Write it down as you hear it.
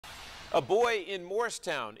A boy in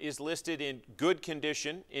Morristown is listed in good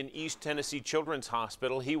condition in East Tennessee Children's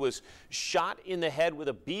Hospital. He was shot in the head with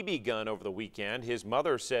a BB gun over the weekend. His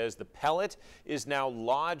mother says the pellet is now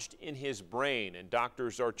lodged in his brain and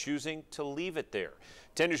doctors are choosing to leave it there.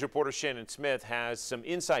 10 News reporter Shannon Smith has some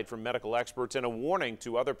insight from medical experts and a warning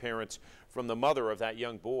to other parents from the mother of that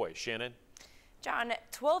young boy. Shannon? John,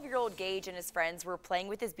 12-year-old Gage and his friends were playing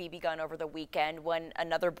with his BB gun over the weekend when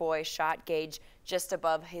another boy shot Gage just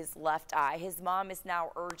above his left eye. His mom is now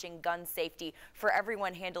urging gun safety for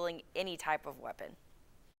everyone handling any type of weapon.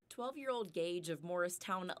 12-year-old Gage of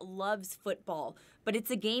Morristown loves football, but it's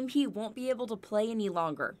a game he won't be able to play any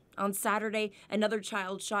longer. On Saturday, another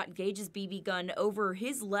child shot Gage's BB gun over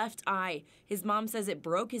his left eye. His mom says it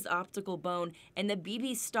broke his optical bone and the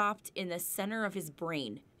BB stopped in the center of his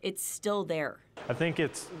brain. It's still there. I think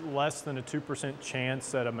it's less than a 2%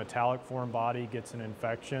 chance that a metallic foreign body gets an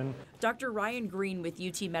infection. Dr. Ryan Green with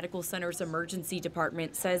UT Medical Center's emergency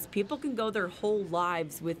department says people can go their whole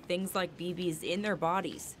lives with things like BBs in their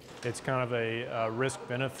bodies. It's kind of a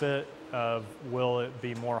risk-benefit of will it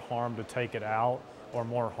be more harm to take it out or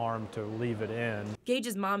more harm to leave it in.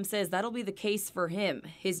 Gage's mom says that'll be the case for him.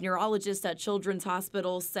 His neurologist at Children's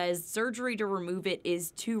Hospital says surgery to remove it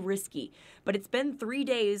is too risky, but it's been 3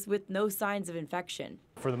 days with no signs of infection.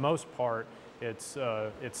 For the most part, it's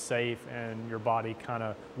safe and your body kind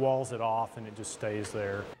of walls it off and it just stays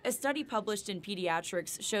there. A study published in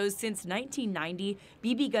Pediatrics shows since 1990,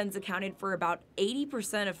 BB guns accounted for about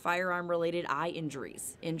 80% of firearm-related eye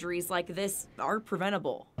injuries. Injuries like this are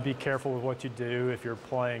preventable. Be careful with what you do if you're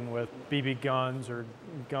playing with BB guns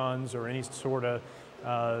or any sort of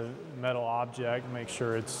metal object. Make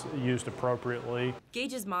sure it's used appropriately.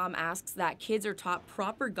 Gage's mom asks that kids are taught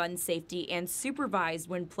proper gun safety and supervised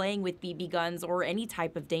when playing with BB guns or any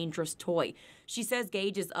type of dangerous toy. She says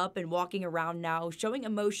Gage is up and walking around now, showing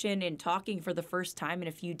emotion and talking for the first time in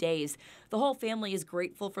a few days. The whole family is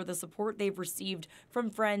grateful for the support they've received from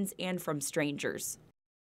friends and from strangers.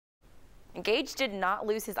 Gage did not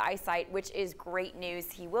lose his eyesight, which is great news.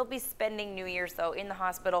 He will be spending New Year's, though, in the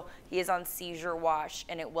hospital. He is on seizure watch,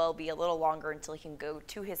 and it will be a little longer until he can go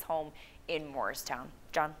to his home in Morristown.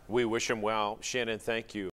 John? We wish him well. Shannon, thank you.